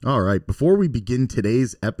All right, before we begin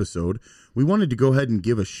today's episode, we wanted to go ahead and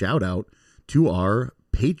give a shout out to our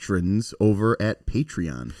patrons over at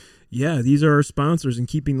Patreon. Yeah, these are our sponsors in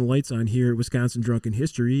keeping the lights on here at Wisconsin Drunken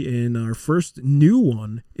History. And our first new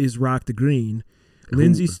one is Rock the Green.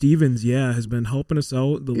 Lindsay Stevens, has been helping us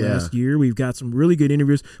out the last year. We've got some really good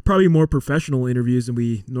interviews, probably more professional interviews than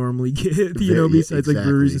we normally get, besides like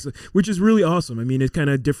breweries and stuff, which is really awesome. I mean, it kind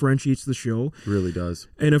of differentiates the show. It really does.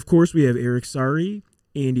 And of course, we have Eric Sari,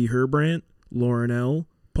 Andy Herbrandt, Lauren L.,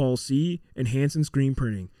 Paul C., and Hanson Screen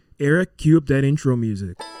Printing. Eric, cue up that intro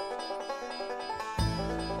music.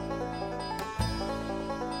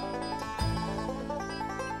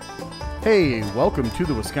 Hey, welcome to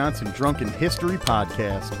the Wisconsin Drunken History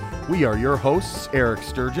Podcast. We are your hosts, Eric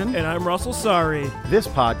Sturgeon. And I'm Russell Sari. This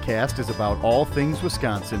podcast is about all things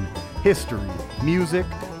Wisconsin: history, music,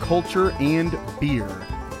 culture, and beer.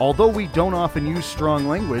 Although we don't often use strong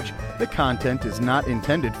language, the content is not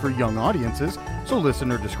intended for young audiences, so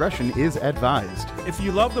listener discretion is advised. If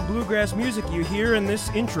you love the bluegrass music you hear in this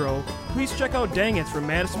intro, please check out Dang It's from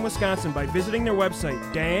Madison, Wisconsin by visiting their website,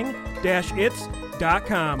 dang-its.com.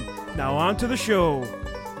 Now on to the show.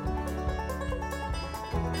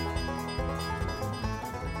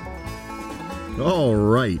 All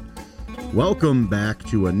right. Welcome back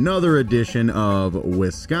to another edition of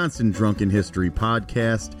Wisconsin Drunken History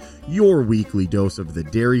Podcast, your weekly dose of the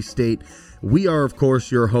Dairy State. We are, of course,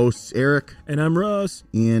 your hosts, Eric. And I'm Russ.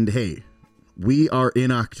 And hey, we are in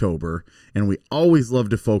October, and we always love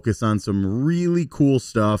to focus on some really cool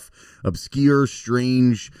stuff, obscure,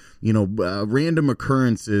 strange, random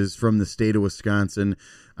occurrences from the state of Wisconsin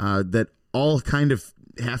that all kind of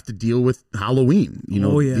have to deal with Halloween,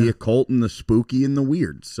 the occult and the spooky and the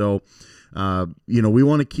weird. So, we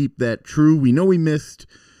want to keep that true. We know we missed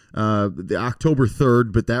the October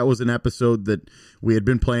 3rd, but that was an episode that we had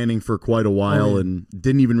been planning for quite a while and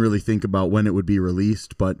didn't even really think about when it would be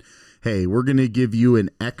released. But hey, we're going to give you an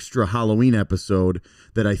extra Halloween episode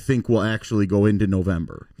that I think will actually go into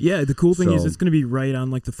November. Yeah, the cool thing is it's going to be right on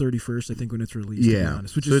like the 31st, I think, when it's released, to be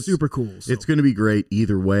honest, which is super cool. So. It's going to be great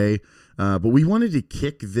either way. But we wanted to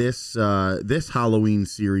kick this Halloween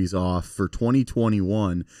series off for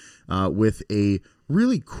 2021 with a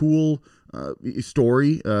really cool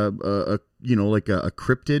story, like a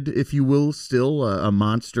cryptid, if you will, still a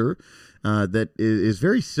monster that is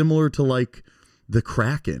very similar to like the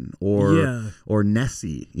Kraken or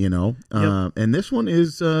Nessie, and this one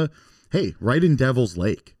is right in Devil's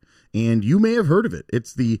Lake, and you may have heard of it.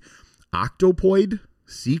 It's the octopoid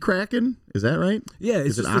sea kraken. Is that right? Yeah,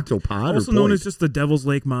 it's is it octopod, also known as just the Devil's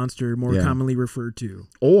Lake monster, more commonly referred to,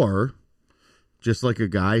 or just like a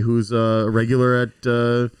guy who's a regular at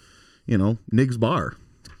Nick's bar.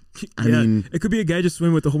 I mean, it could be a guy just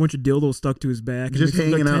swimming with a whole bunch of dildos stuck to his back, and just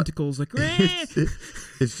hanging out. Tentacles, like.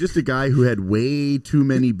 It's just a guy who had way too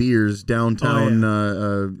many beers downtown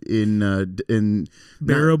in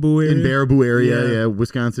Baraboo area,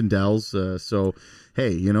 Wisconsin Dells. So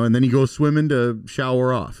hey, and then he goes swimming to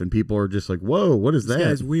shower off, and people are just like, "Whoa, what is that? This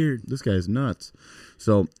guy's weird. This guy's nuts."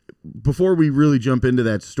 So before we really jump into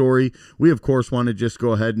that story, we of course want to just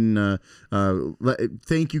go ahead and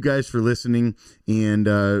thank you guys for listening and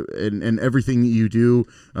everything that you do.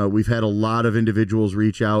 We've had a lot of individuals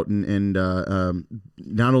reach out and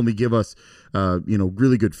not only give us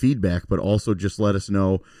really good feedback, but also just let us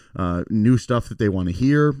know new stuff that they want to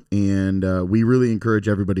hear, and we really encourage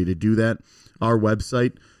everybody to do that. Our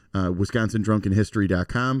website,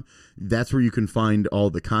 WisconsinDrunkenHistory.com. That's where you can find all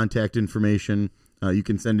the contact information. You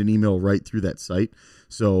can send an email right through that site.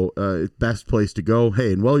 So best place to go.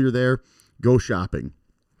 Hey, and while you're there, go shopping.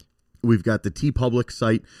 We've got the TeePublic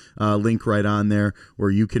site link right on there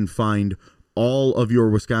where you can find all of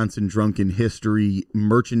your Wisconsin Drunken History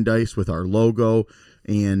merchandise with our logo.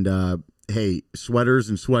 And hey, sweaters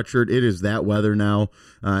and sweatshirt, it is that weather now,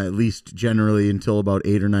 at least generally until about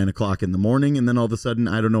 8 or 9 o'clock in the morning. And then all of a sudden,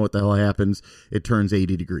 I don't know what the hell happens. It turns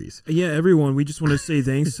 80 degrees. Yeah, everyone, we just want to say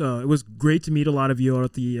thanks. It was great to meet a lot of you out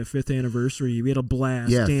at the 5th anniversary. We had a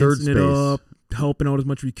blast dancing it up, helping out as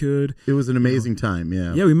much as we could. It was an amazing time,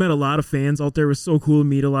 yeah. Yeah, we met a lot of fans out there. It was so cool to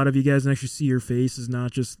meet a lot of you guys and actually see your faces,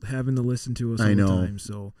 not just having to listen to us all the time.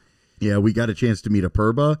 So yeah, we got a chance to meet a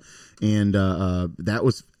Purba, and that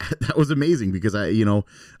was amazing because for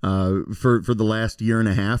the last year and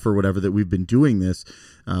a half or whatever that we've been doing this,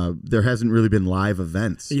 there hasn't really been live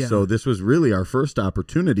events. Yeah. So this was really our first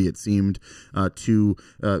opportunity, it seemed, to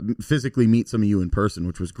physically meet some of you in person,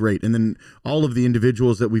 which was great. And then all of the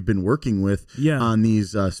individuals that we've been working with on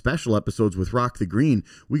these special episodes with Rock the Green,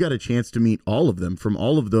 we got a chance to meet all of them from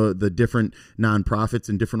all of the different nonprofits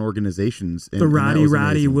and different organizations. The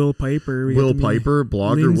Roddy Will Piper Piper. Will Piper,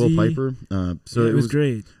 blogger Lindsay. Will Piper. So it was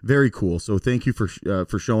great. Very cool. So thank you for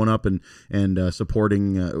showing up and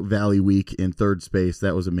supporting Valley Week in third space.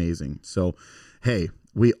 That was amazing. So, hey,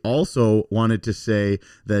 we also wanted to say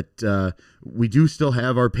that we do still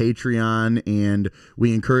have our Patreon, and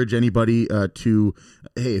we encourage anybody to,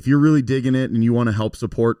 hey, if you're really digging it and you want to help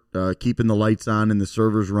support keeping the lights on and the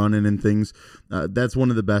servers running and things, that's one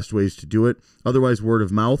of the best ways to do it. Otherwise, word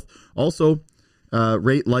of mouth. Also,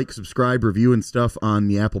 rate, like, subscribe, review, and stuff on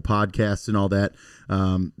the Apple Podcasts and all that.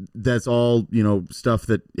 That's all, stuff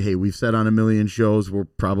that, hey, we've said on a million shows. We're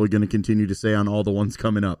probably going to continue to say on all the ones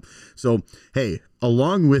coming up. So, hey,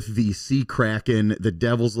 along with the Sea Kraken, the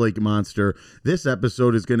Devil's Lake Monster, this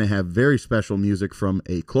episode is going to have very special music from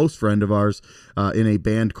a close friend of ours in a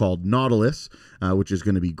band called Nautilus, which is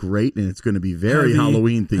going to be great, and it's going to be very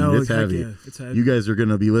Halloween themed. It's heavy. Yeah, it's heavy. You guys are going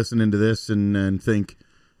to be listening to this and think,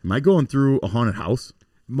 am I going through a haunted house?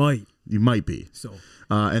 You might be. So,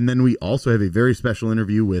 and then we also have a very special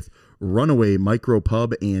interview with Runaway Micro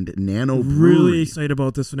Pub and Nano Brewery. Really excited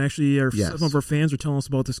about this one. Actually, some of our fans are telling us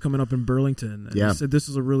about this coming up in Burlington. And they said this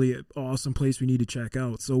is a really awesome place we need to check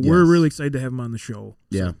out. So we're really excited to have them on the show.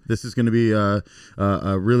 Yeah, this is going to be a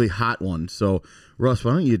really hot one. So, Russ,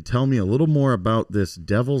 why don't you tell me a little more about this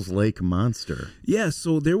Devil's Lake Monster? Yeah,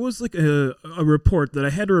 so there was like a report that I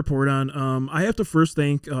had to report on. I have to first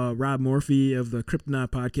thank Rob Morphy of the Cryptonaut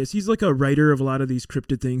podcast. He's like a writer of a lot of these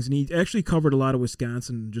cryptid things, and he actually covered a lot of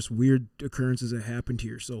Wisconsin, just weird occurrences that happened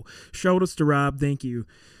here. So shout outs to Rob. Thank you.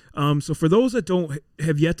 So for those that don't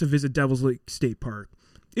have yet to visit Devil's Lake State Park,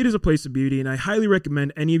 it is a place of beauty, and I highly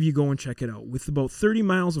recommend any of you go and check it out. With about 30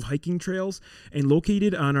 miles of hiking trails and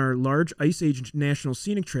located on our large Ice Age National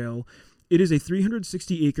Scenic Trail, it is a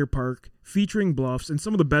 360-acre park featuring bluffs and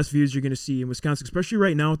some of the best views you're going to see in Wisconsin, especially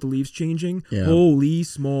right now with the leaves changing. Yeah. Holy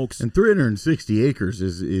smokes. And 360 acres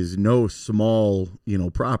is no small,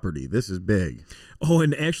 property. This is big. Oh,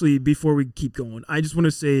 and actually, before we keep going, I just want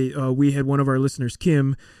to say we had one of our listeners,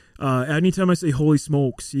 Kim. Anytime I say "holy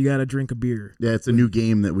smokes," you got to drink a beer. Yeah, it's a new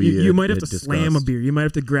game that we. You might have to slam a beer. You might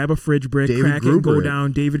have to grab a fridge brick, crack it, and go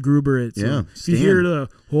down. David Gruber it. So yeah. If you hear the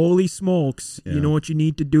 "holy smokes," you know what you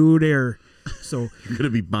need to do there. So you're gonna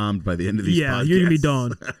be bombed by the end of these. Yeah, podcasts. You're gonna be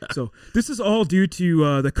done. So this is all due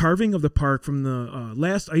to the carving of the park from the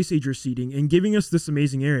last Ice Age seating and giving us this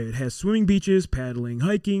amazing area. It has swimming beaches, paddling,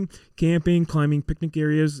 hiking, camping, climbing, picnic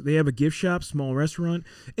areas. They have a gift shop, small restaurant,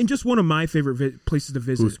 and just one of my favorite places to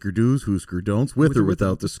visit. Husker do's, Husker don'ts, with or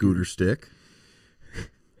without the scooter stick.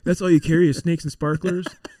 That's all you carry is snakes and sparklers.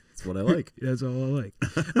 That's what I like. That's all I like.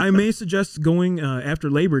 I may suggest going after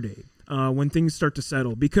Labor Day. When things start to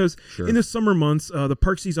settle, because in the summer months, the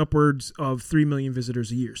park sees upwards of 3 million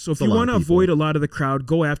visitors a year. So if you want to avoid a lot of the crowd,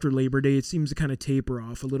 go after Labor Day. It seems to kind of taper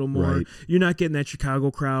off a little more. Right. You're not getting that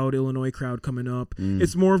Chicago crowd, Illinois crowd coming up.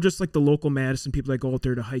 It's more of just like the local Madison people that go out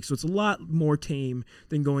there to hike. So it's a lot more tame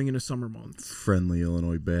than going in a summer months. Friendly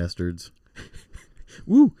Illinois bastards.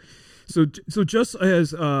 Woo. So just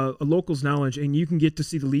as a local's knowledge, and you can get to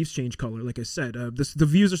see the leaves change color, like I said. The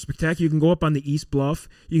views are spectacular. You can go up on the East Bluff.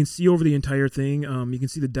 You can see over the entire thing. You can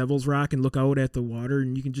see the Devil's Rock and look out at the water,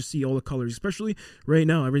 and you can just see all the colors, especially right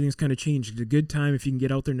now. Everything's kind of changed. It's a good time if you can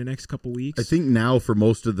get out there in the next couple weeks. I think now for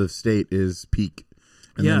most of the state is peak.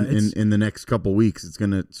 And then in the next couple weeks, it's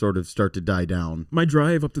going to sort of start to die down. My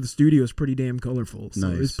drive up to the studio is pretty damn colorful. So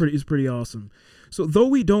nice. It's pretty awesome. So though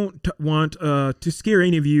we don't want to scare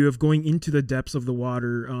any of you of going into the depths of the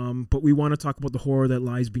water, but we want to talk about the horror that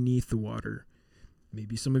lies beneath the water.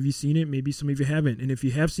 Maybe some of you seen it, maybe some of you haven't. And if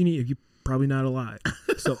you have seen it, you're probably not alive.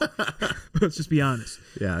 So let's just be honest.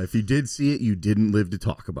 Yeah, if you did see it, you didn't live to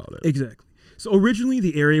talk about it. Exactly. So originally,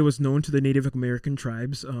 the area was known to the Native American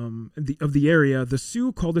tribes of the area. The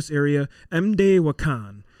Sioux called this area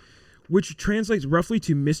Mdewakan, which translates roughly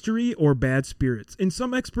to mystery or bad spirits. And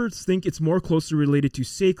some experts think it's more closely related to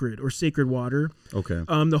sacred or sacred water. Okay.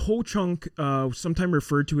 The Ho Chunk sometimes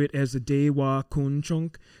referred to it as the Dewa Kun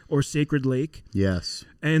Chunk or sacred lake. Yes.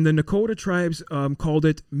 And the Nakota tribes called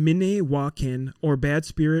it Minnewakan or bad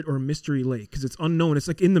spirit or mystery lake because it's unknown. It's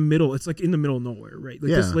like in the middle. It's like in the middle of nowhere, right?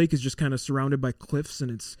 Like this lake is just kind of surrounded by cliffs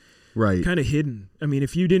and it's kind of hidden. I mean,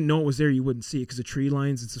 if you didn't know it was there, you wouldn't see it because the tree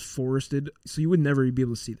lines, it's forested, so you would never be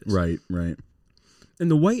able to see this. Right.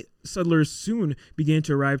 And the white settlers soon began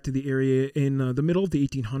to arrive to the area in the middle of the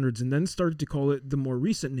 1800s and then started to call it the more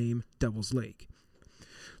recent name, Devil's Lake.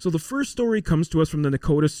 So the first story comes to us from the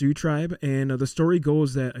Nakota Sioux tribe, and the story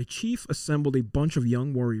goes that a chief assembled a bunch of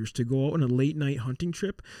young warriors to go out on a late-night hunting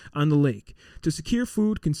trip on the lake to secure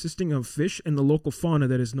food consisting of fish and the local fauna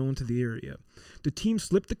that is known to the area. The team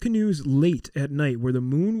slipped the canoes late at night where the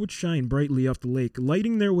moon would shine brightly off the lake,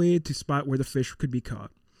 lighting their way to spot where the fish could be caught.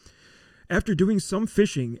 After doing some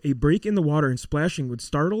fishing, a break in the water and splashing would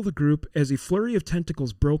startle the group as a flurry of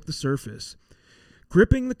tentacles broke the surface,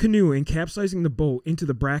 gripping the canoe and capsizing the boat into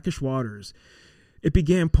the brackish waters. It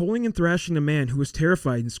began pulling and thrashing the man who was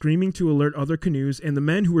terrified and screaming to alert other canoes and the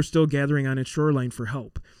men who were still gathering on its shoreline for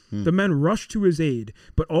help. The men rushed to his aid,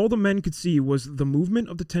 but all the men could see was the movement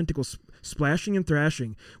of the tentacles splashing and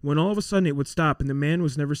thrashing, when all of a sudden it would stop and the man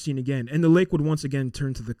was never seen again, and the lake would once again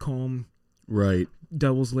turn to the calm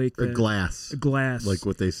Devil's Lake. Glass. Like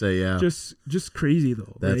what they say, yeah. Just crazy,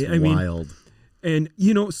 though. That's right? wild. And,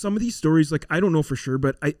 some of these stories, like, I don't know for sure,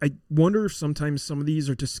 but I wonder if sometimes some of these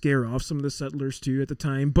are to scare off some of the settlers, too, at the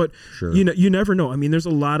time. But, sure. You never know. I mean, there's a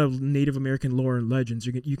lot of Native American lore and legends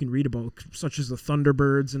you can read about, such as the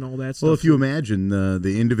Thunderbirds and all that stuff. Well, if you imagine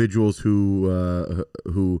the individuals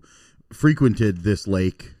who frequented this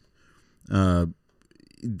lake, they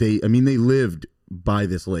lived by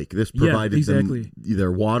this lake. This provided them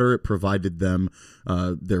their water. It provided them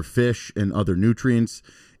their fish and other nutrients.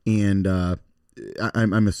 And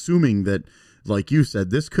I'm assuming that, like you said,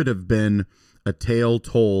 this could have been a tale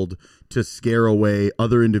told to scare away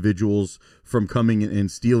other individuals from coming and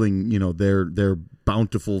stealing, their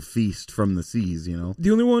bountiful feast from the seas,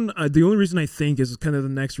 The only reason I think is kind of the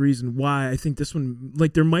next reason why I think this one,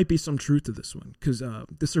 like, there might be some truth to this one, because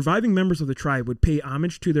the surviving members of the tribe would pay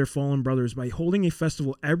homage to their fallen brothers by holding a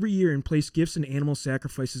festival every year and place gifts and animal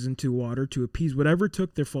sacrifices into water to appease whatever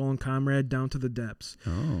took their fallen comrade down to the depths.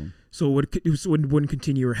 Oh. So it wouldn't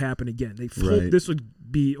continue or happen again. They hoped this would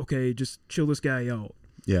be, okay, just chill this guy out.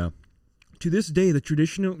 Yeah. To this day, the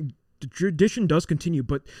tradition does continue,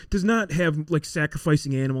 but does not have, like,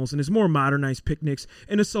 sacrificing animals, and is more modernized picnics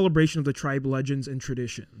and a celebration of the tribe legends and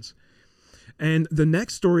traditions. And the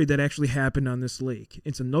next story that actually happened on this lake,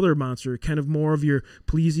 it's another monster, kind of more of your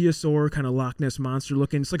plesiosaur, kind of Loch Ness monster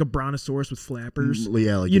looking. It's like a brontosaurus with flappers.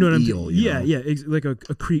 Yeah, like an eel. Like a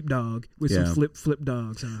creep dog with some flip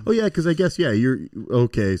dogs on. Oh, yeah, because I guess, you're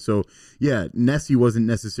okay. So, Nessie wasn't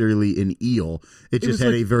necessarily an eel. It just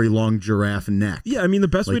had a very long giraffe neck. Yeah, I mean, the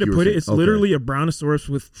best way to put it, it's literally a brontosaurus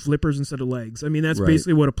with flippers instead of legs. I mean, that's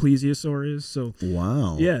basically what a plesiosaur is. So,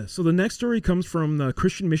 wow. Yeah, so the next story comes from the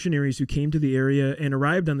Christian missionaries who came to the area and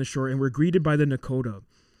arrived on the shore and were greeted by the Nakota.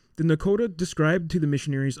 The Nakota described to the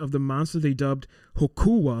missionaries of the monster they dubbed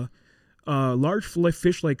Hokuwa, a large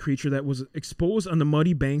fish-like creature that was exposed on the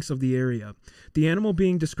muddy banks of the area. The animal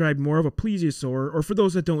being described more of a plesiosaur, or for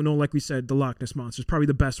those that don't know, like we said, the Loch Ness monster is probably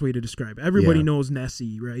the best way to describe it. Everybody knows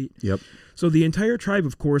Nessie, right? Yep. So the entire tribe,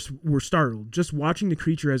 of course, were startled, just watching the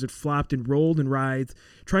creature as it flopped and rolled and writhed,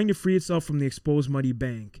 trying to free itself from the exposed muddy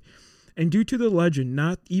bank. And due to the legend,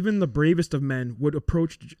 not even the bravest of men would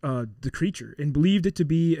approach the creature and believed it to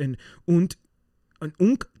be an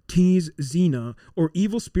Unktiz Zina, or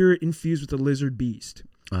evil spirit infused with a lizard beast.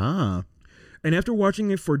 Ah. And after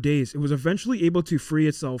watching it for days, it was eventually able to free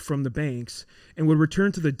itself from the banks and would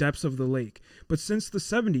return to the depths of the lake. But since the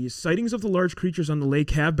 70s, sightings of the large creatures on the lake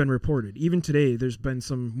have been reported. Even today, there's been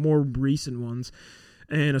some more recent ones.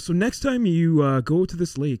 And so next time you go to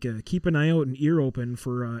this lake, keep an eye out and ear open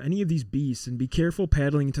for any of these beasts, and be careful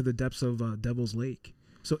paddling into the depths of Devil's Lake.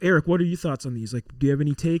 So, Eric, what are your thoughts on these? Like, do you have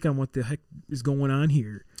any take on what the heck is going on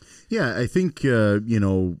here? Yeah, I think,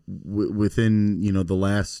 within, the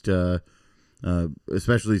last,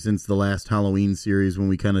 especially since the last Halloween series, when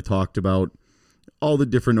we kind of talked about all the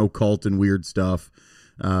different occult and weird stuff,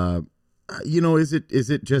 is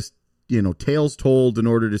it just, tales told in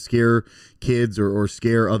order to scare kids or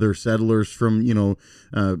scare other settlers from,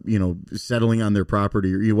 settling on their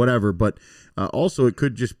property or whatever. But also it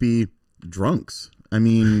could just be drunks. I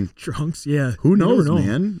mean, drunks. Yeah. Who knows,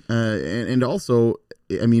 man? And also,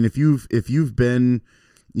 I mean, if you've been,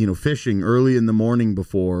 fishing early in the morning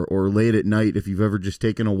before or late at night, if you've ever just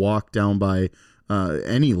taken a walk down by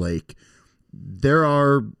any lake, there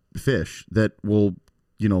are fish that will,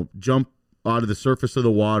 jump out of the surface of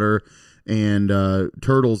the water, and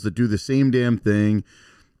turtles that do the same damn thing.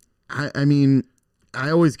 I mean, I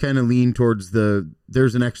always kind of lean towards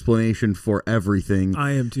there's an explanation for everything.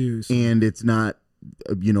 I am too. So. And it's not,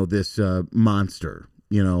 this monster,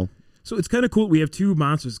 So it's kind of cool. We have two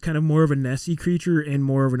monsters, kind of more of a Nessie creature and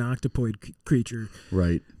more of an octopoid creature.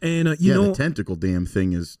 Right. And, the tentacle damn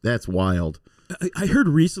thing that's wild. I heard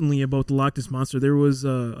recently about the Loch Ness monster. There was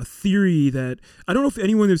a theory that, I don't know if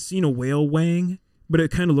anyone has seen a whale wang but it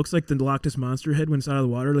kind of looks like the Loch Ness Monster head when it's out of the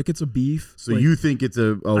water. Like it's a beef. So like, you think it's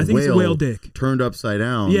a I think whale? It's a whale dick turned upside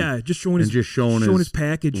down. Yeah, just showing his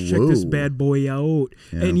package. Whoa. Check this bad boy out.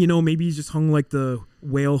 Yeah. And maybe he's just hung like the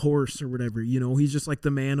whale horse or whatever. He's just like the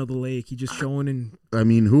man of the lake. He's just showing. And I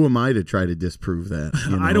mean, who am I to try to disprove that?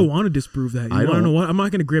 I don't want to disprove that. You want to know what? I'm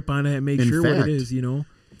not going to grip on it and make sure fact, what it is.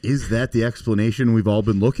 Is that the explanation we've all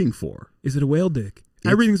been looking for? Is it a whale dick?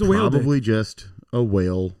 Everything's a whale dick. Probably just a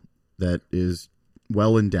whale that is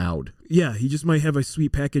well endowed. Yeah, he just might have a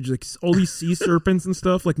sweet package, like all these sea serpents and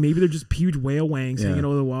stuff. Like maybe they're just huge whale wangs hanging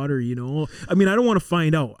out of the water. I mean, I don't want to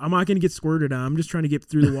find out. I'm not going to get squirted on. I'm just trying to get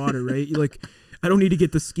through the water, right? Like, I don't need to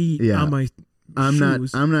get the skeet on my. I'm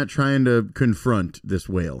shoes. not trying to confront this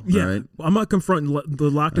whale. Yeah, all right? I'm not confronting the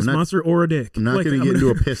Loch Ness Monster or a dick. I'm not going to get into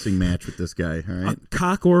a pissing match with this guy. All right,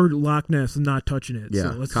 cock or Loch Ness, I'm not touching it.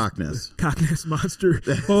 Yeah, so Cockness. Cockness Monster.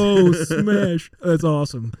 Oh, smash! That's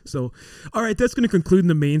awesome. So, all right, that's going to conclude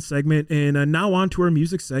the main segment, and now on to our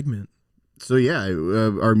music segment. So yeah,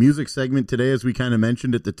 our music segment today, as we kind of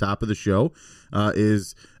mentioned at the top of the show,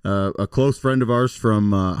 is a close friend of ours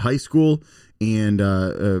from high school. And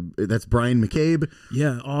that's Brian McCabe.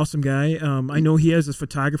 Yeah, awesome guy. I know he has his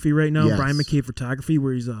photography right now, Brian McCabe Photography,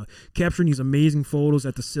 where he's capturing these amazing photos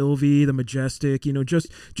at the Sylvie, the Majestic,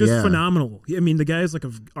 just phenomenal. I mean, the guy is like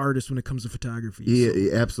an artist when it comes to photography.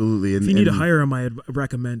 Yeah, absolutely. And if you need to hire him, I'd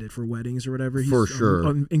recommend it for weddings or whatever. He's for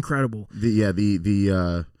sure. Incredible.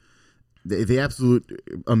 The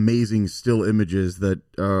absolute amazing still images that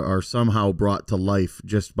are somehow brought to life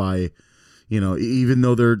just by... even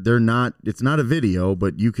though they're not, it's not a video,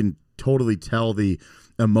 but you can totally tell the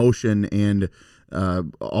emotion and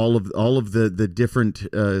all of the different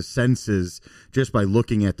senses just by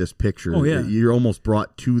looking at this picture. Oh, yeah. You're almost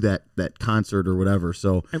brought to that concert or whatever.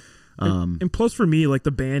 So. And plus for me, like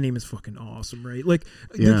the band name is fucking awesome, right? Like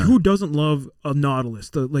who doesn't love a nautilus?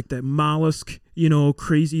 That mollusk,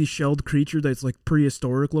 crazy shelled creature that's like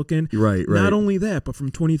prehistoric looking. Right. Not only that, but from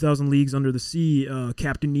 20,000 Leagues Under the Sea,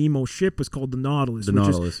 Captain Nemo's ship was called the Nautilus, which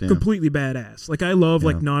is completely badass. Like I love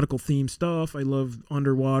like nautical themed stuff. I love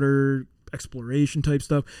underwater exploration type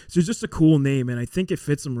stuff. So it's just a cool name, and I think it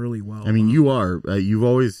fits them really well. I mean, you've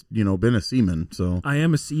always been a seaman, so I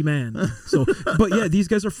am a seaman. So, but yeah, these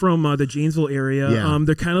guys are from the Janesville area. Yeah.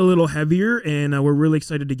 They're kind of a little heavier, and we're really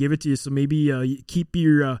excited to give it to you. So maybe keep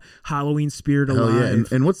your Halloween spirit alive. Hell yeah.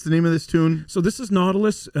 And what's the name of this tune? So this is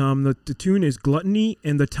Nautilus. The tune is Gluttony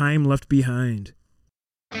and the Time Left Behind.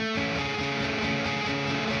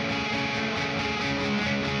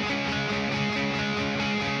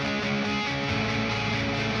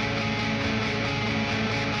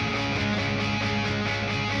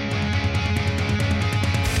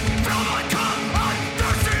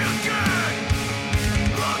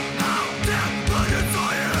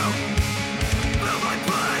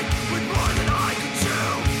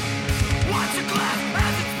 Watch a glass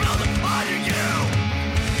as it's spilled upon you.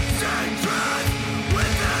 Dangerous.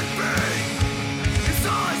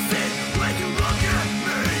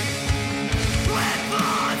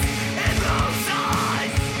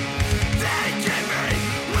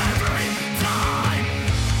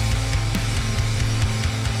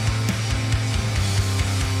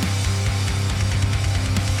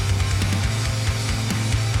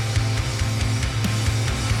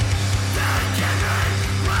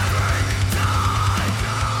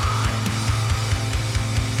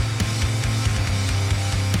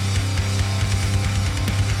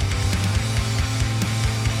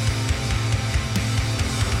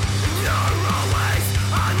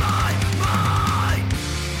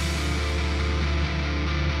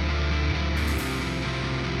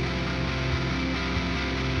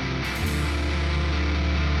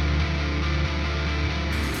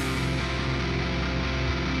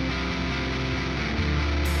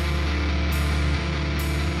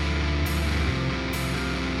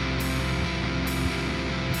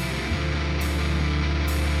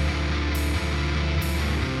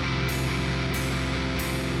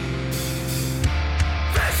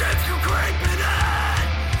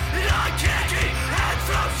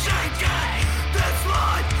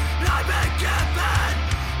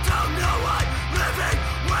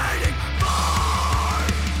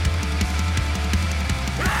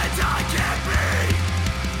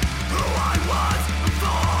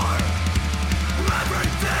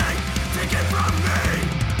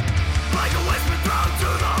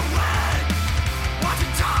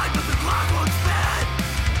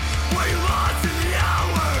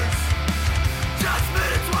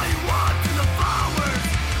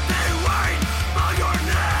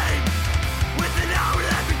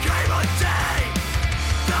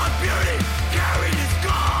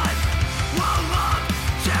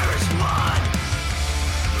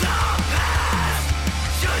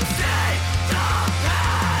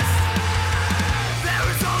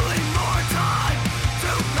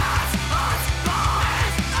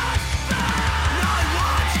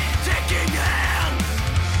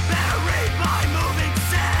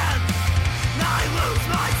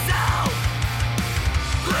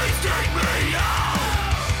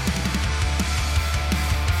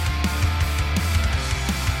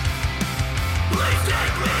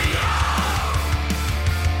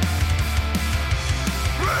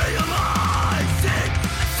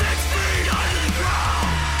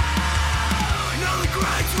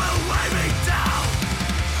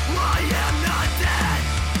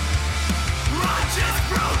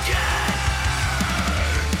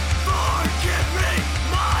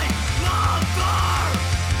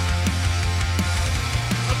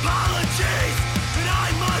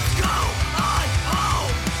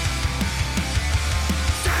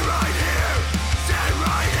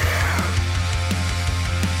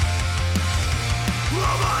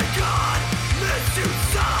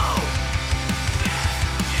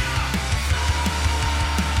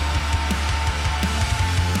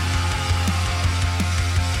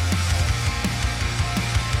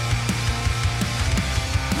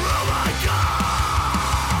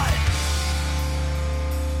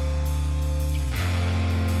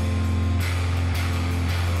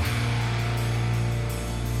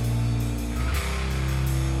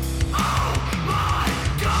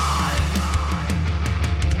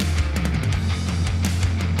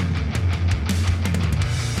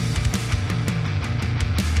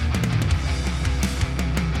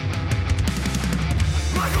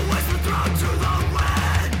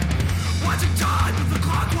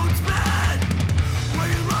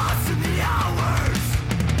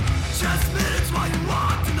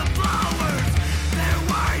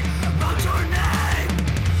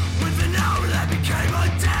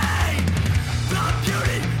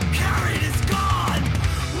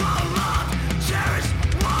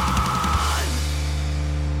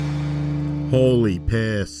 Holy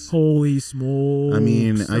piss. Holy smokes. I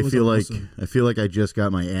mean, I feel like I just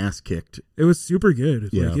got my ass kicked. It was super good.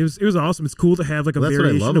 Yeah. Like, it was awesome. It's cool to have like a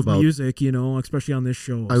variation of music, you know, especially on this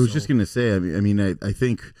show. I was just going to say, I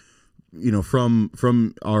think, you know, from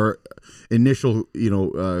our initial, you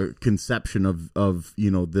know, conception of,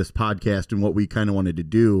 you know, this podcast and what we kind of wanted to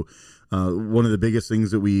do, one of the biggest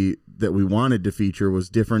things that we wanted to feature was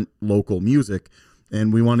different local music,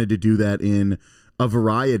 and we wanted to do that in a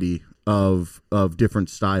variety of different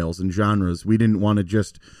styles and genres. We didn't want to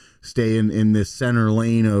just stay in this center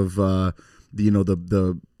lane of the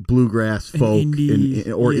bluegrass folk indie,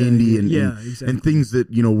 indie and things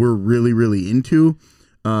that, you know, we're really, really into,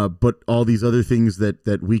 but all these other things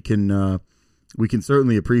that we can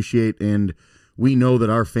certainly appreciate, and we know that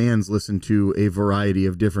our fans listen to a variety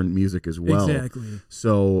of different music as well. Exactly.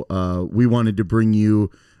 So we wanted to bring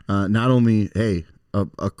you not only a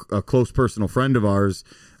close personal friend of ours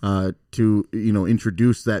to, you know,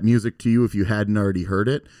 introduce that music to you if you hadn't already heard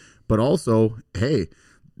it, but also, hey,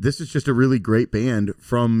 this is just a really great band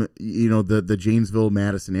from, you know, the Janesville,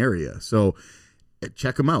 Madison area. So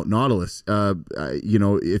check them out, Nautilus. You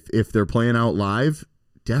know, if they're playing out live,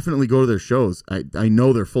 definitely go to their shows. I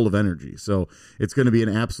know they're full of energy, so it's going to be an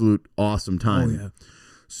absolute awesome time. Oh, yeah.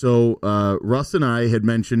 So Russ and I had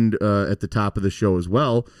mentioned at the top of the show as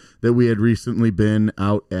well that we had recently been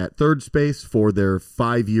out at Third Space for their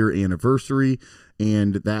 5-year anniversary,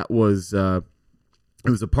 and that was it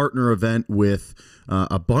was a partner event with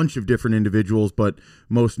a bunch of different individuals, but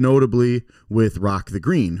most notably with Rock the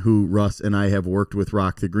Green, who Russ and I have worked with.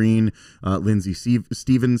 Rock the Green, Lindsay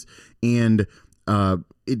Stevens, and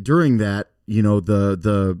during that, you know,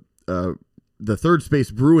 the Third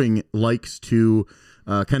Space Brewing likes to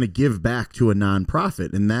kind of give back to a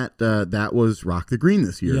nonprofit, and that was Rock the Green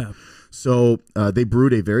this year. Yeah. So they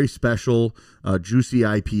brewed a very special juicy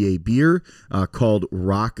IPA beer called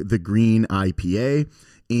Rock the Green IPA,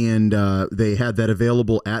 and they had that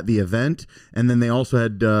available at the event, and then they also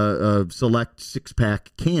had select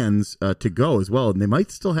 6-pack cans to go as well, and they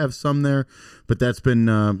might still have some there, but that's been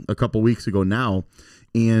a couple weeks ago now,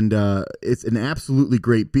 and it's an absolutely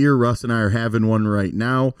great beer. Russ and I are having one right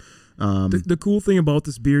now. The cool thing about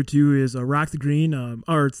this beer too is Rock the Green,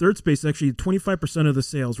 our Third Space, actually 25% of the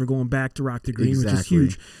sales were going back to Rock the Green, which is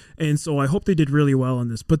huge. And so I hope they did really well on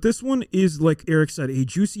this. But this one is, like Eric said, a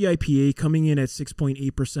juicy IPA coming in at 6.8%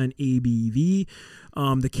 ABV.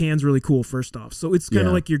 The can's really cool, first off. So it's kind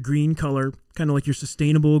of like your green color, kind of like your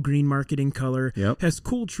sustainable green marketing color. Yep. Has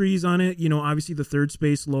cool trees on it. You know, obviously the Third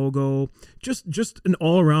Space logo. Just an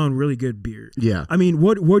all-around really good beer. Yeah. I mean,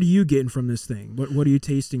 what are you getting from this thing? What are you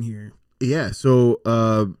tasting here? Yeah. So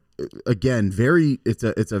again,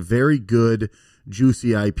 it's a very good juicy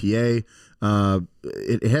IPA.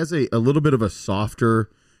 It has a little bit of a softer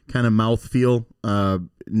kind of mouthfeel,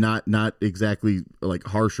 not exactly like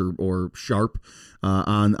harsh or sharp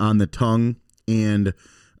on the tongue, and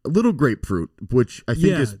a little grapefruit, which I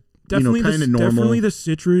think is definitely kind of normal. Definitely the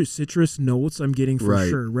citrus notes I'm getting for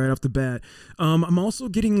sure right off the bat. I'm also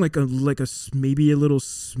getting like a maybe a little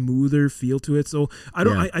smoother feel to it. So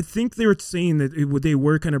I think they were saying that they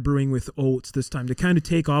were kind of brewing with oats this time to kind of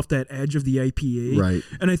take off that edge of the IPA. Right.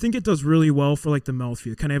 And I think it does really well for like the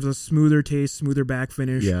mouthfeel. Kind of has a smoother taste, smoother back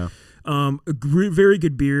finish. Yeah. Very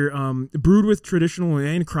good beer. Brewed with traditional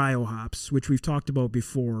and cryo hops, which we've talked about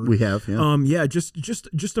before. We have. Yeah.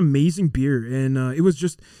 Just amazing beer, and it was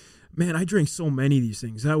just. Man, I drank so many of these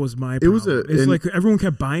things. That was my problem. It's like everyone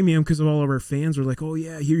kept buying me them because of all of our fans were like, oh,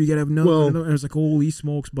 yeah, here, you got to have another. Well, and I was like, holy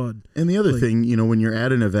smokes, bud. And the other thing, you know, when you're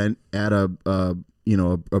at an event at a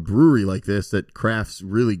brewery like this that crafts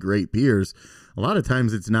really great beers, a lot of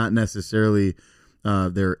times it's not necessarily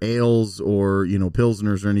their ales or, you know,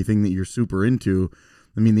 pilsners or anything that you're super into.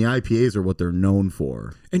 I mean, the IPAs are what they're known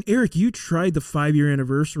for. And Eric, you tried the 5-year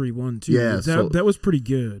anniversary one too. Yeah, that was pretty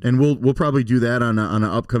good. And we'll probably do that on an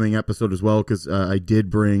upcoming episode as well, because I did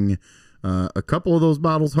bring a couple of those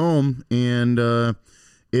bottles home, and we'll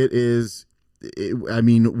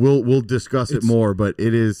discuss it more, but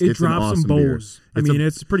it's drops an awesome some bows. Beer.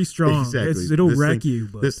 It's pretty strong. Exactly. It'll wreck you.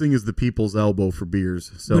 But. This thing is the people's elbow for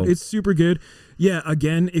beers. So but it's super good. Yeah,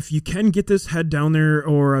 again, if you can get this, head down there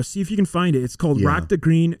or see if you can find it. It's called Rock the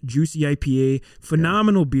Green Juicy IPA.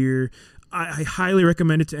 Phenomenal beer. I highly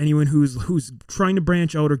recommend it to anyone who's trying to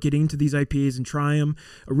branch out or getting into these IPAs and try them.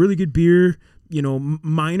 A really good beer.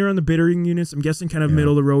 Minor on the bittering units. I'm guessing kind of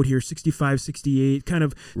middle of the road here, 65, 68. Kind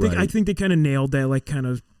of. I think they kind of nailed that, like kind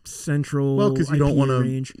of central. Well, because you don't want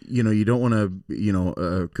to, you don't want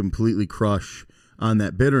to, completely crush on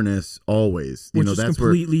that bitterness always. Which is that's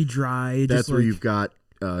completely dry. That's where you've got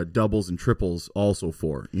doubles and triples also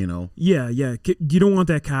for. Yeah. You don't want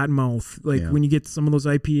that cotton mouth when you get some of those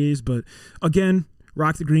IPAs. But again,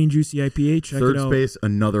 rock the green juicy IPA. Check Third it out. Space,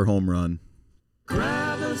 another home run.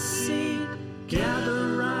 Grab a seat,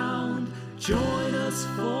 gather round, join us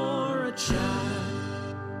for a chat.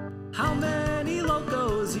 How many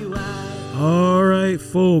locos you have? All right,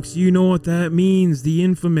 folks, you know what that means. The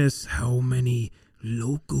infamous how many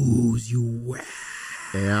locos you have.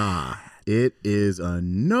 Yeah, it is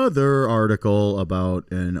another article about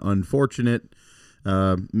an unfortunate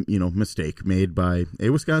mistake made by a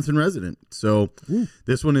Wisconsin resident. So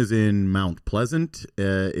this one is in Mount Pleasant.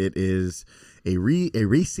 It is a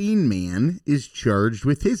Racine man is charged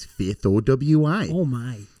with his 5th OWI. Oh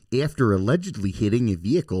my. After allegedly hitting a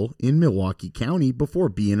vehicle in Milwaukee County before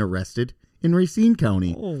being arrested in Racine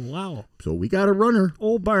County. Oh, wow. So we got a runner.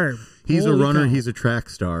 Oh, Barb. He's Holy a runner. cow. He's a track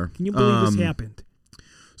star. Can you believe this happened?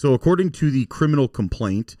 So according to the criminal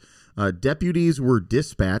complaint, deputies were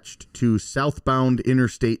dispatched to southbound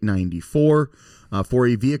Interstate 94 for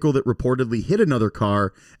a vehicle that reportedly hit another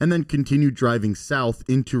car and then continued driving south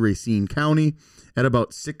into Racine County at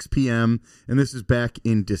about 6 p.m. And this is back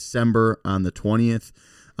in December on the 20th.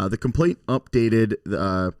 The complaint updated,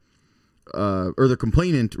 the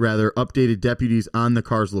complainant rather updated deputies on the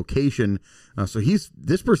car's location. So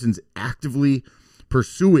this person's actively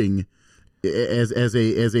pursuing as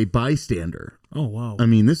a bystander. Oh wow! I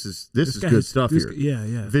mean, this is good stuff here.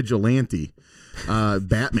 Yeah. Vigilante,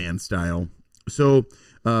 Batman style. So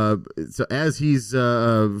as he's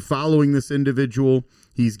following this individual,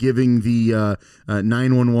 he's giving the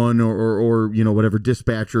 911 or whatever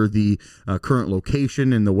dispatcher the current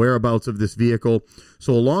location and the whereabouts of this vehicle.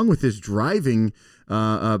 So along with his driving,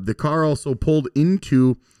 the car also pulled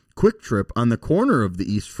into Quick Trip on the corner of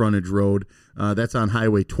the East Frontage Road. That's on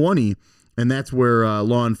Highway 20. And that's where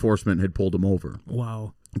law enforcement had pulled him over.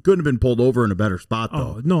 Wow. It couldn't have been pulled over in a better spot,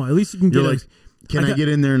 though. Oh, no, at least you can get Can I get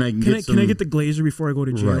in there and I can get some... Can I get the Glazer before I go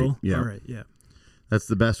to jail? Right, yeah. All right, yeah. That's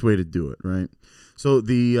the best way to do it, right? So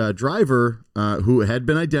the driver, who had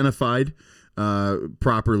been identified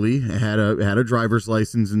properly, had a driver's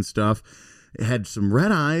license and stuff, had some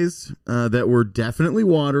red eyes that were definitely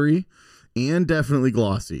watery and definitely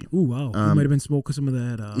glossy. Ooh, wow. He might have been smoking some of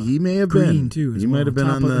that he may have green, been. too. He might have been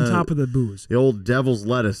on top of the booze. The old devil's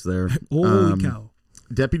lettuce there. Holy cow.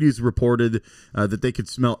 Deputies reported that they could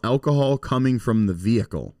smell alcohol coming from the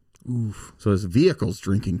vehicle. Oof. So his vehicle's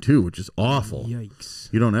drinking too, which is awful.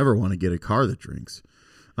 Yikes. You don't ever want to get a car that drinks.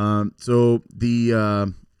 So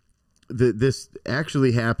this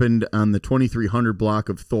actually happened on the 2300 block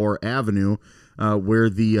of Thor Avenue, where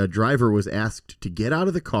the driver was asked to get out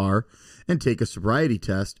of the car and take a sobriety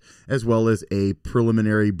test, as well as a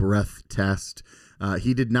preliminary breath test.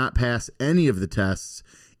 He did not pass any of the tests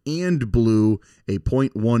and blew a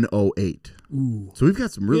 .108. Ooh. So we've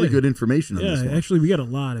got some really good information on this one. Yeah, actually, we got a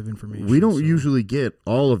lot of information. We don't usually get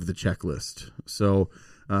all of the checklist. So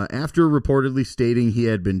after reportedly stating he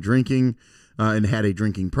had been drinking and had a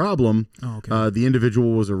drinking problem, the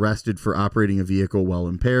individual was arrested for operating a vehicle while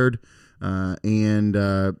impaired. And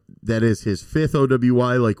that is his 5th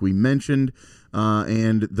OWI, like we mentioned.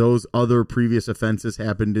 And those other previous offenses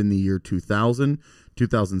happened in the year 2000,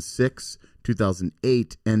 2006,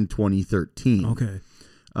 2008, and 2013. Okay.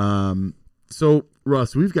 So,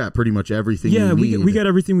 Russ, we've got pretty much everything we need. we got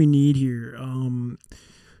everything we need here.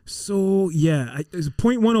 So, yeah,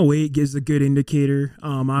 0.108 gives a good indicator.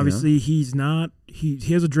 Obviously, he's not... He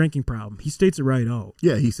has a drinking problem. He states it right out.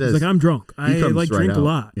 Yeah, he says... He's like, I'm drunk. I drink a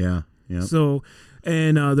lot. Yeah. So...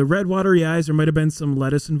 And the red watery eyes, there might have been some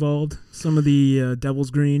lettuce involved, some of the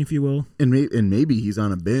devil's green, if you will. And maybe he's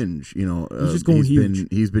on a binge. He's just going huge.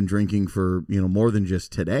 He's been drinking for more than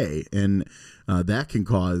just today, and that can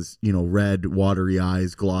cause red watery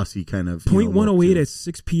eyes, glossy kind of. 0.108 at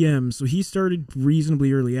 6 p.m. So he started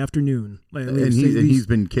reasonably early afternoon, and he's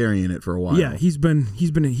been carrying it for a while. Yeah, he's been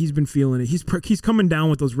feeling it. He's coming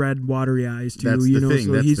down with those red watery eyes too. That's the thing.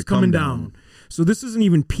 So That's he's the coming down. down. So this isn't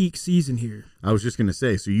even peak season here. I was just going to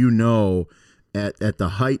say, so at the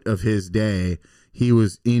height of his day, he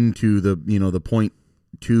was into the the 0.2,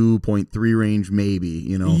 0.3 range, maybe.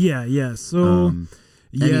 Yeah. So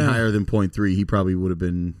any higher than 0.3, he probably would have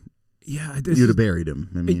been. Yeah, you'd have buried him.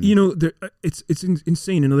 I mean, it's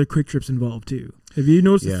insane. Another Quick Trip's involved too. Have you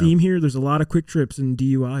noticed the theme here? There's a lot of quick trips and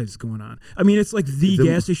DUIs going on. I mean, it's like the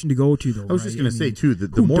gas station to go to, though. I was just going to say, too,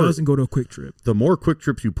 that the who more doesn't go to a quick trip? The more quick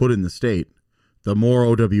trips you put in the state, the more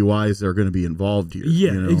OWIs are going to be involved here.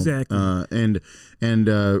 Yeah, exactly. And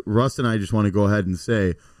Russ and I just want to go ahead and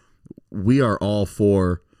say we are all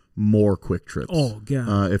for more quick trips. Oh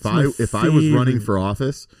God! If I was running for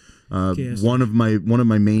office, one of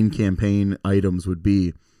my main campaign items would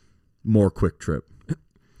be more quick trip.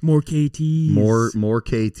 More KTs. More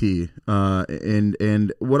KT.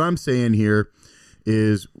 And what I'm saying here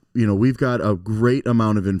is, we've got a great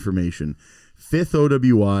amount of information. 5th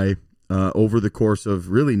OWI over the course of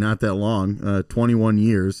really not that long, 21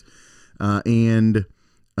 years. And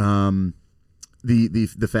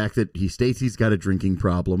the fact that he states he's got a drinking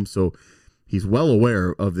problem, so he's well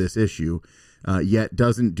aware of this issue, yet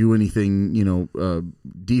doesn't do anything,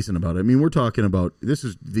 decent about it. I mean, we're talking about, this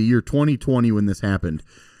is the year 2020 when this happened.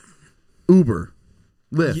 Uber,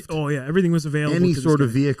 Lyft. Oh yeah, everything was available. Any sort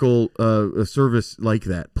of vehicle service like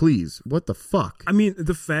that, please. What the fuck? I mean,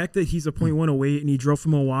 the fact that he's a .1 away and he drove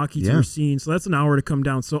from Milwaukee to Racine, so that's an hour to come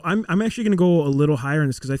down. So I'm actually going to go a little higher on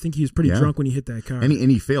this because I think he was pretty drunk when he hit that car. And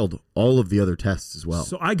he failed all of the other tests as well.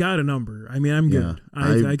 So I got a number. I mean, I'm good.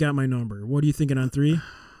 I got my number. What are you thinking on 3?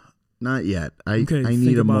 Not yet. I need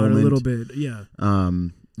think a moment. It a little bit. Yeah.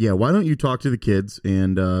 Yeah, why don't you talk to the kids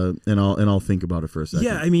and I'll think about it for a second.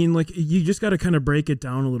 Yeah, I mean, like, you just got to kind of break it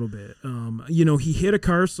down a little bit. He hit a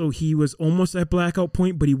car, so he was almost at blackout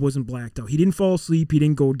point, but he wasn't blacked out. He didn't fall asleep. He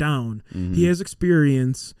didn't go down. Mm-hmm. He has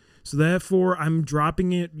experience. So therefore, I'm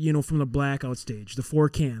dropping it, from the blackout stage, the 4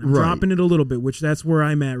 can. I'm dropping it a little bit, which that's where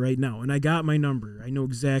I'm at right now. And I got my number. I know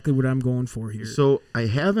exactly what I'm going for here. So I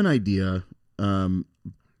have an idea,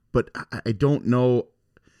 but I don't know.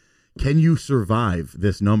 Can you survive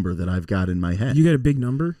this number that I've got in my head? You got a big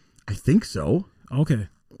number? I think so. Okay.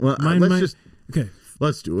 Well,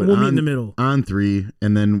 let's do it. We'll meet in the middle on 3,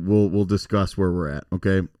 and then we'll discuss where we're at.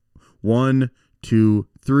 Okay, 1, 2,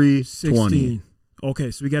 3, 16. 20.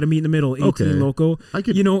 Okay, so we got to meet in the middle. 18 loco.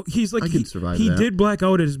 He's like, he did black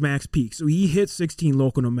out at his max peak, so he hit 16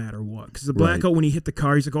 loco no matter what. Because the blackout, when he hit the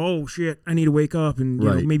car, he's like, oh shit, I need to wake up, and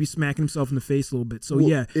maybe smacking himself in the face a little bit. So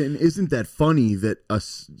yeah. And isn't that funny that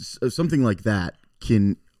something like that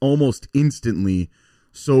can almost instantly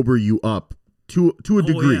sober you up to a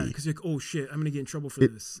degree? Yeah, because you're like, oh shit, I'm gonna get in trouble for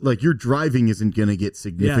this. Like, your driving isn't gonna get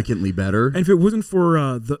significantly better. And if it wasn't for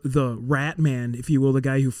the rat man, if you will, the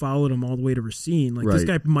guy who followed him all the way to Racine, this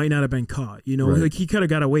guy might not have been caught. Like, he could have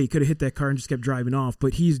got away. He could have hit that car and just kept driving off.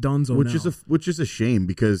 But he's donezo now. Which is a shame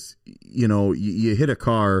because you hit a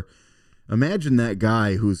car. Imagine that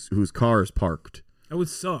guy whose car is parked. That would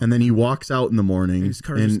suck. And then he walks out in the morning, his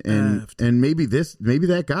car is and maybe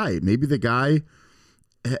the guy.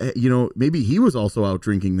 Maybe he was also out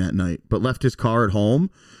drinking that night, but left his car at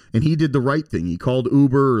home, and he did the right thing. He called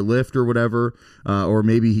Uber or Lyft or whatever, or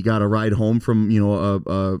maybe he got a ride home from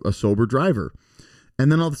a sober driver,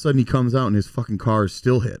 and then all of a sudden he comes out and his fucking car is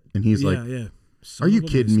still hit, and he's like, "Are you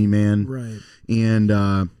kidding me, man?" Right.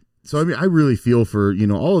 And so I mean, I really feel for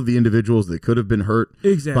all of the individuals that could have been hurt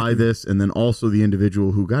by this, and then also the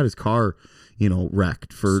individual who got his car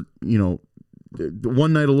wrecked for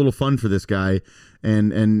one night, a little fun for this guy.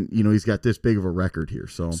 And he's got this big of a record here.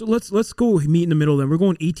 So let's go meet in the middle then. We're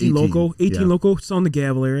going 18 loco. 18 loco. It's on the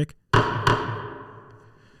gavel, Eric.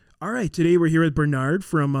 All right, today we're here with Bernard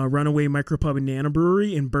from Runaway Micropub and Nano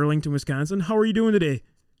Brewery in Burlington, Wisconsin. How are you doing today?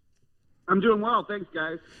 I'm doing well. Thanks,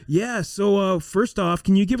 guys. Yeah, so first off,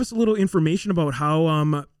 can you give us a little information about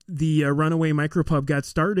how the Runaway Micropub got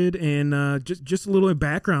started and just a little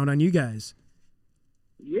background on you guys?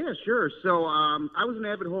 Yeah, sure. So I was an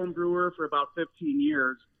avid home brewer for about 15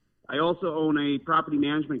 years. I also own a property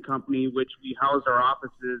management company, which we house our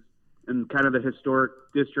offices in kind of the historic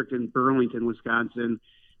district in Burlington, Wisconsin,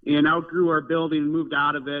 and outgrew our building and moved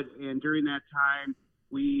out of it. And during that time,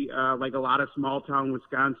 we, like a lot of small-town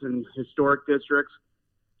Wisconsin historic districts,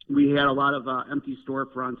 we had a lot of empty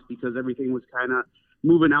storefronts because everything was kind of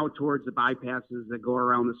moving out towards the bypasses that go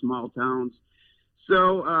around the small towns.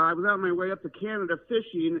 So I was on my way up to Canada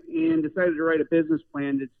fishing and decided to write a business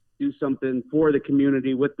plan to do something for the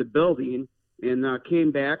community with the building, and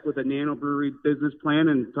came back with a Nano Brewery business plan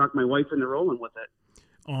and talked my wife into rolling with it.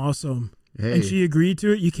 Awesome. Hey, and she agreed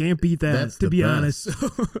to it. You can't beat that, to be honest.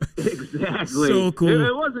 Exactly. So cool.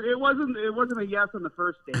 It wasn't a yes on the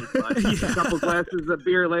first date, but a couple glasses of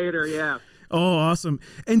beer later, yeah. Oh, awesome.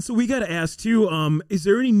 And so we got to ask, too, is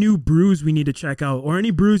there any new brews we need to check out or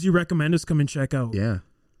any brews you recommend us come and check out? Yeah.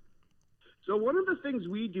 So one of the things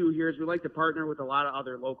we do here is we like to partner with a lot of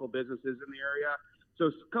other local businesses in the area. So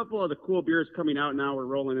a couple of the cool beers coming out now. We're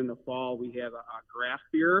rolling into fall. We have a Graf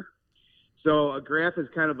beer. So a Graf is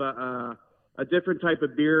kind of a different type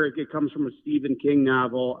of beer. It comes from a Stephen King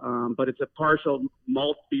novel, but it's a partial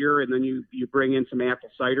malt beer, and then you bring in some apple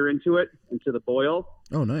cider into the boil.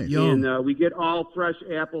 Oh, nice. And we get all fresh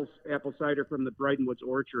apple cider from the Brighton Woods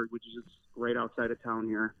Orchard, which is just right outside of town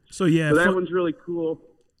here. So that one's really cool.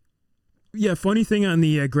 Yeah, funny thing on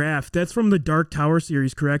the Graf, that's from the Dark Tower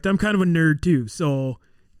series, correct? I'm kind of a nerd too, so.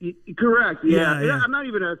 Correct. Yeah. Yeah. I'm not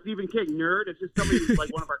even a Stephen King nerd. It's just somebody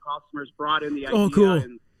like one of our customers brought in the idea. Oh, cool.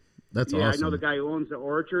 And, that's awesome. awesome. I know the guy who owns the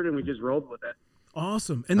orchard, and we just rolled with it.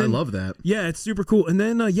 Awesome. And then, I love that. Yeah, it's super cool. And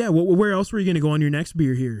then, where else were you going to go on your next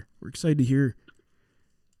beer here? We're excited to hear.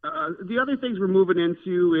 The other things we're moving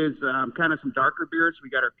into is kind of some darker beers. We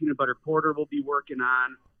got our peanut butter porter we'll be working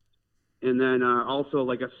on. And then also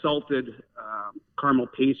like a salted caramel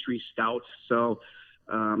pastry stout. So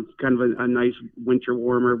kind of a nice winter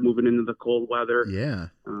warmer moving into the cold weather. Yeah.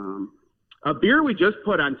 A beer we just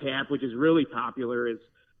put on tap, which is really popular, is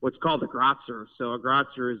what's called a Grotzer. So a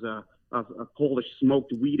Grotzer is a Polish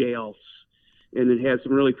smoked wheat ale. And it has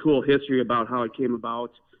some really cool history about how it came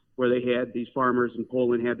about, where they had these farmers in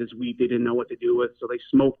Poland had this wheat they didn't know what to do with. So they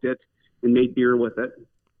smoked it and made beer with it.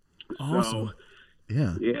 Awesome.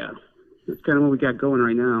 So, yeah. That's kind of what we got going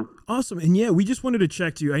right now. Awesome. And we just wanted to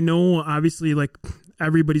check too. I know obviously like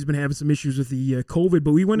everybody's been having some issues with the COVID,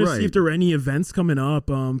 but we wanted to see if there were any events coming up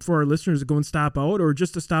for our listeners to go and stop out, or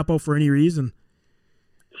just to stop out for any reason.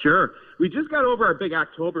 Sure. We just got over our big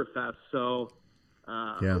Oktoberfest. So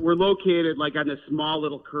we're located like on this small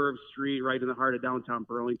little curved street right in the heart of downtown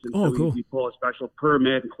Burlington. Oh, so cool. We pull a special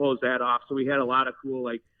permit and close that off. So we had a lot of cool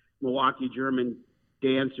like Milwaukee German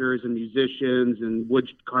dancers and musicians and wood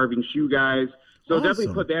carving shoe guys. So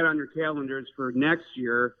definitely put that on your calendars for next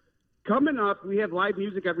year. Coming up, we have live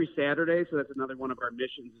music every Saturday, so that's another one of our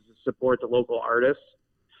missions is to support the local artists.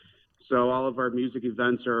 So all of our music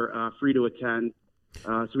events are free to attend.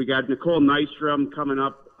 So we got Nicole Nystrom coming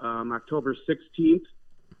up October 16th.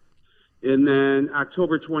 And then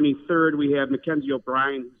October 23rd, we have Mackenzie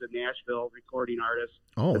O'Brien, who's a Nashville recording artist.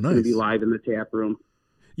 Oh, that's nice. going to be live in the tap room.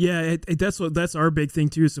 Yeah, that's our big thing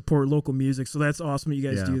too, is support local music. So that's awesome that you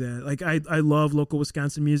guys do that. Like I love local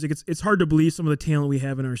Wisconsin music. It's hard to believe some of the talent we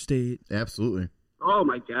have in our state. Absolutely. Oh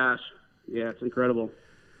my gosh. Yeah, it's incredible.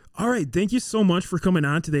 All right, thank you so much for coming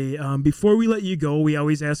on today. Before we let you go, we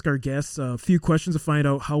always ask our guests a few questions to find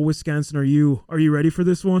out how Wisconsin are you. Are you ready for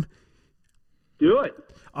this one? Do it.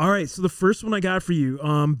 All right, so the first one I got for you,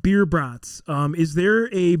 beer brats. Is there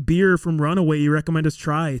a beer from Runaway you recommend us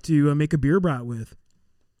try to make a beer brat with?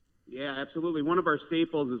 Yeah, absolutely. One of our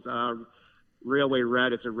staples is Railway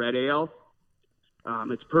Red. It's a red ale.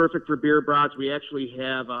 It's perfect for beer brats. We actually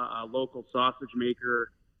have a local sausage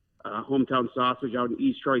maker, Hometown Sausage out in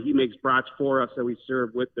East Troy. He makes brats for us that we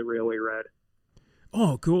serve with the Railway Red.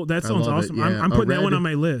 Oh, cool. That sounds awesome. Yeah. I'm putting that one on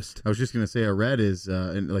my list. I was just going to say a red is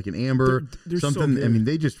like an amber, they're something. So I mean,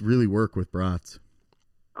 they just really work with brats.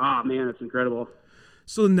 Oh, man, it's incredible.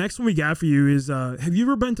 So the next one we got for you is, have you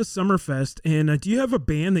ever been to Summerfest, and do you have a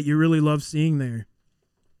band that you really love seeing there?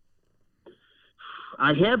 I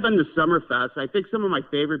have been to Summerfest. I think some of my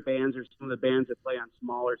favorite bands are some of the bands that play on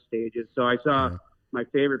smaller stages. So I saw my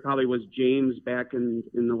favorite probably was James back in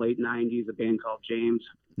the late 90s, a band called James.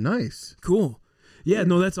 Nice. Cool. Yeah,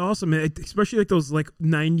 no, that's awesome. Especially like those like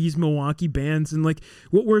 90s Milwaukee bands, and like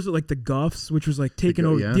what was it, like the Guffs, which was like taking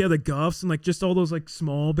over the Guffs, and like just all those like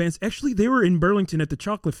small bands. Actually, they were in Burlington at the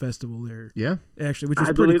Chocolate Festival there. Yeah. Actually, which was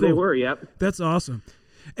I pretty believe cool. they were, yep. That's awesome.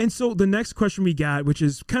 And so the next question we got, which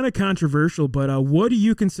is kind of controversial, but what do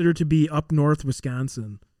you consider to be up north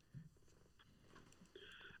Wisconsin?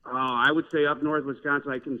 I would say up north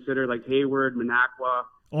Wisconsin, I consider like Hayward, Minocqua.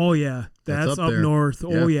 Oh, yeah. That's up north.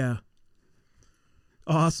 Oh, yeah.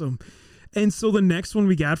 Awesome. And so the next one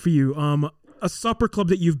we got for you, a supper club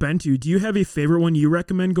that you've been to, do you have a favorite one you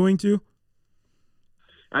recommend going to?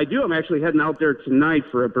 I do. I'm actually heading out there tonight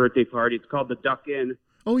for a birthday party. It's called the Duck Inn.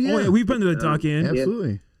 Oh, yeah. Oh, yeah. We've been to the Duck Inn.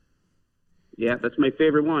 Absolutely. Yeah, that's my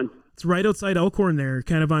favorite one. It's right outside Elkhorn there,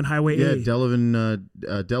 kind of on Highway A. Yeah,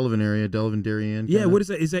 Delavan area, Delavan, Darien. Yeah, what is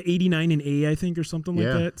that? Is that 89 and A, I think, or something like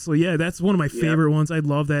that? So, yeah, that's one of my favorite ones. I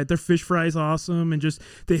love that. Their fish fry is awesome, and just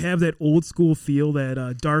they have that old school feel,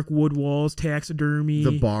 that dark wood walls, taxidermy.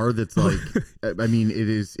 The bar that's like, I mean,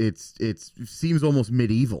 it seems almost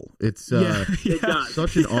medieval. It's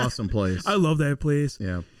such an awesome place. I love that place.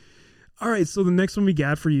 Yeah. All right, so the next one we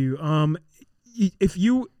got for you,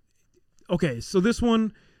 okay, so this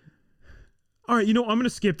one. All right, I'm going to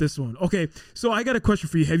skip this one. Okay, so I got a question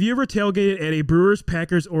for you. Have you ever tailgated at a Brewers,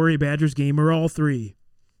 Packers, or a Badgers game, or all three?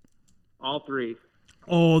 All three.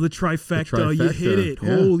 Oh, the trifecta. You hit it.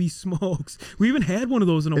 Yeah. Holy smokes. We haven't had one of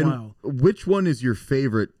those in a while. Which one is your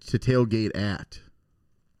favorite to tailgate at?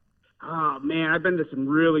 Oh, man, I've been to some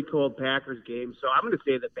really cold Packers games, so I'm going to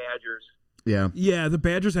say the Badgers. Yeah. Yeah, the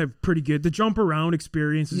Badgers have pretty good. The jump around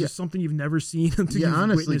experience is just something you've never seen until you've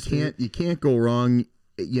honestly you can't go wrong,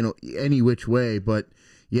 any which way, but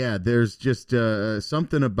yeah, there's just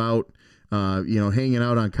something about hanging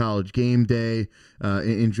out on college game day,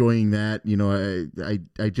 enjoying that.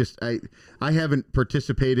 I haven't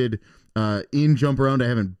participated in jump around. I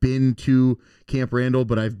haven't been to Camp Randall,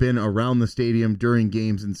 but I've been around the stadium during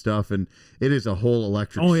games and stuff, and it is a whole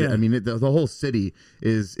electric shit. Yeah. I mean, the whole city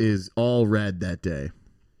is all red that day.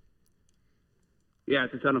 Yeah,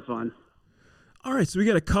 it's a ton of fun. All right, so we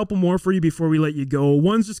got a couple more for you before we let you go.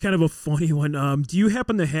 One's just kind of a funny one. Do you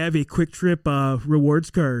happen to have a Quick Trip rewards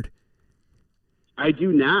card? I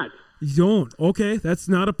do not. You don't? Okay, that's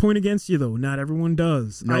not a point against you, though. Not everyone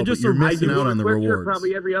does. No, but you're missing out on the rewards.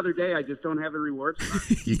 Probably every other day. I just don't have the rewards.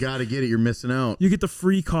 You got to get it. You're missing out. You get the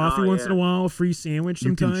free coffee once in a while, a free sandwich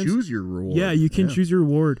sometimes. You can choose your reward. Yeah, you can choose your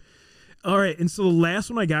reward. All right, and so the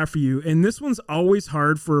last one I got for you, and this one's always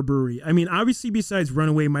hard for a brewery. I mean, obviously, besides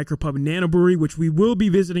Runaway Micropub and Nano Brewery, which we will be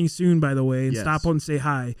visiting soon, by the way, and stop out and say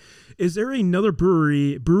hi, is there another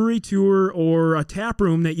brewery tour, or a tap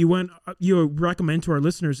room that you recommend to our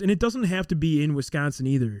listeners? And it doesn't have to be in Wisconsin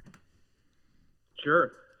either.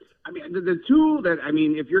 Sure. I mean, the two that,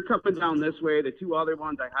 if you're coming down this way, the two other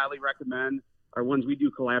ones I highly recommend are ones we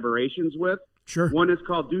do collaborations with. Sure. One is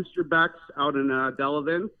called Doosterbeck's out in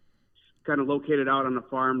Delavan. Kind of located out on a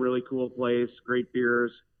farm, really cool place, great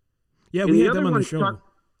beers. Yeah, we had them on the show.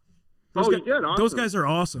 You did? Awesome. Those guys are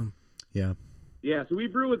awesome. Yeah. Yeah, so we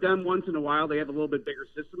brew with them once in a while. They have a little bit bigger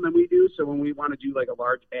system than we do, so when we want to do like a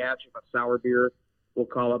large batch of a sour beer, we'll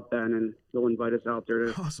call up Ben and he'll invite us out there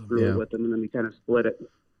to brew it with them, and then we kind of split it.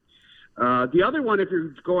 The other one, if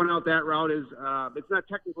you're going out that route, is it's not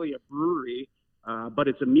technically a brewery, but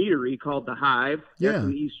it's a meadery called The Hive. That's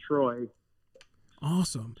in East Troy.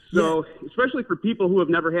 Awesome. So, especially for people who have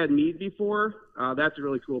never had mead before, that's a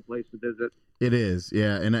really cool place to visit. It is,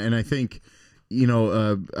 yeah, and I think,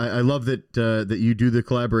 I love that you do the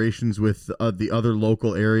collaborations with the other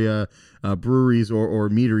local area breweries or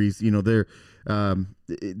meaderies. They're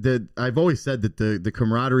I've always said that the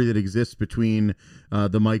camaraderie that exists between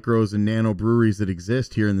the micros and nano breweries that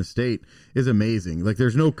exist here in the state is amazing. Like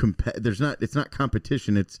there's no it's not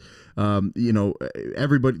competition. It's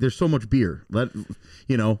everybody. There's so much beer.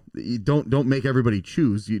 You don't make everybody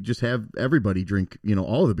choose. You just have everybody drink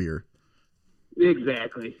all the beer.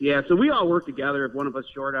 Exactly. Yeah. So we all work together. If one of us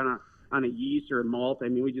short on a yeast or a malt,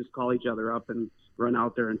 we just call each other up and run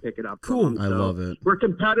out there and pick it up. Cool. I love it. We're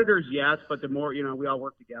competitors, yes, but the more, we all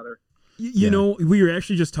work together. You know, we were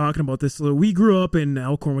actually just talking about this. We grew up in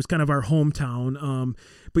Elkhorn, was kind of our hometown.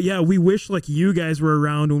 But yeah, we wish like you guys were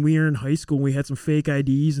around when we were in high school and we had some fake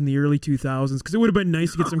IDs in the early 2000s, because it would have been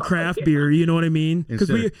nice to get some craft beer. You know what I mean? Because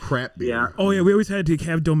we crap beer. Yeah. Oh yeah, we always had to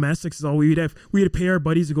have domestics. All we had to pay our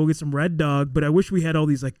buddies to go get some Red Dog. But I wish we had all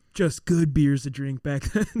these like just good beers to drink back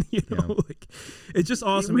then. Like it's just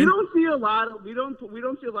awesome. We don't see a lot of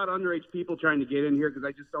underage people trying to get in here because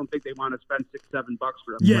I just don't think they want to spend $6-7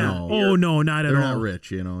 for a Oh no, not at all. They're not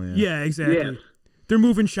rich, Yeah, exactly. Yes. They're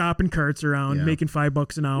moving shopping carts around, making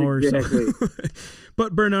 $5 an hour. Exactly. Or so.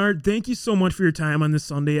 But Bernard, thank you so much for your time on this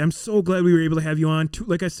Sunday. I'm so glad we were able to have you on.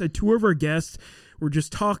 Like I said, two of our guests were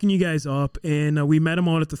just talking you guys up, and we met them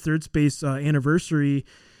out at the Third Space anniversary,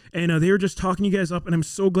 and they were just talking you guys up. And I'm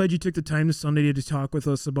so glad you took the time this Sunday to talk with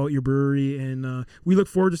us about your brewery, and we look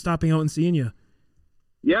forward to stopping out and seeing you.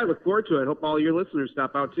 Yeah, I look forward to it. Hope all your listeners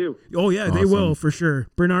stop out too. Oh yeah, awesome. They will for sure.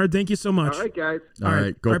 Bernard, thank you so much. All right, guys. All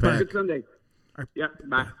right, go Pack. Good Sunday. Yeah,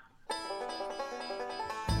 bye.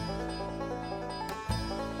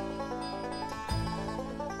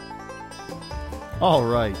 All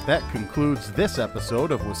right, that concludes this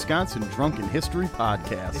episode of Wisconsin Drunken History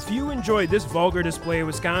Podcast. If you enjoyed this vulgar display of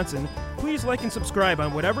Wisconsin, please like and subscribe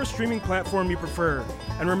on whatever streaming platform you prefer.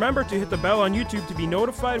 And remember to hit the bell on YouTube to be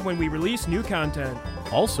notified when we release new content.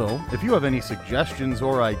 Also, if you have any suggestions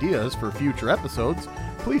or ideas for future episodes,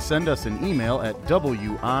 please send us an email at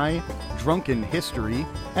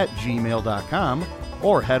widrunkenhistory@gmail.com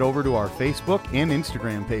or head over to our Facebook and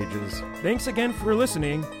Instagram pages. Thanks again for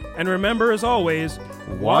listening, and remember, as always,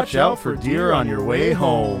 watch out for deer on your way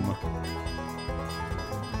home.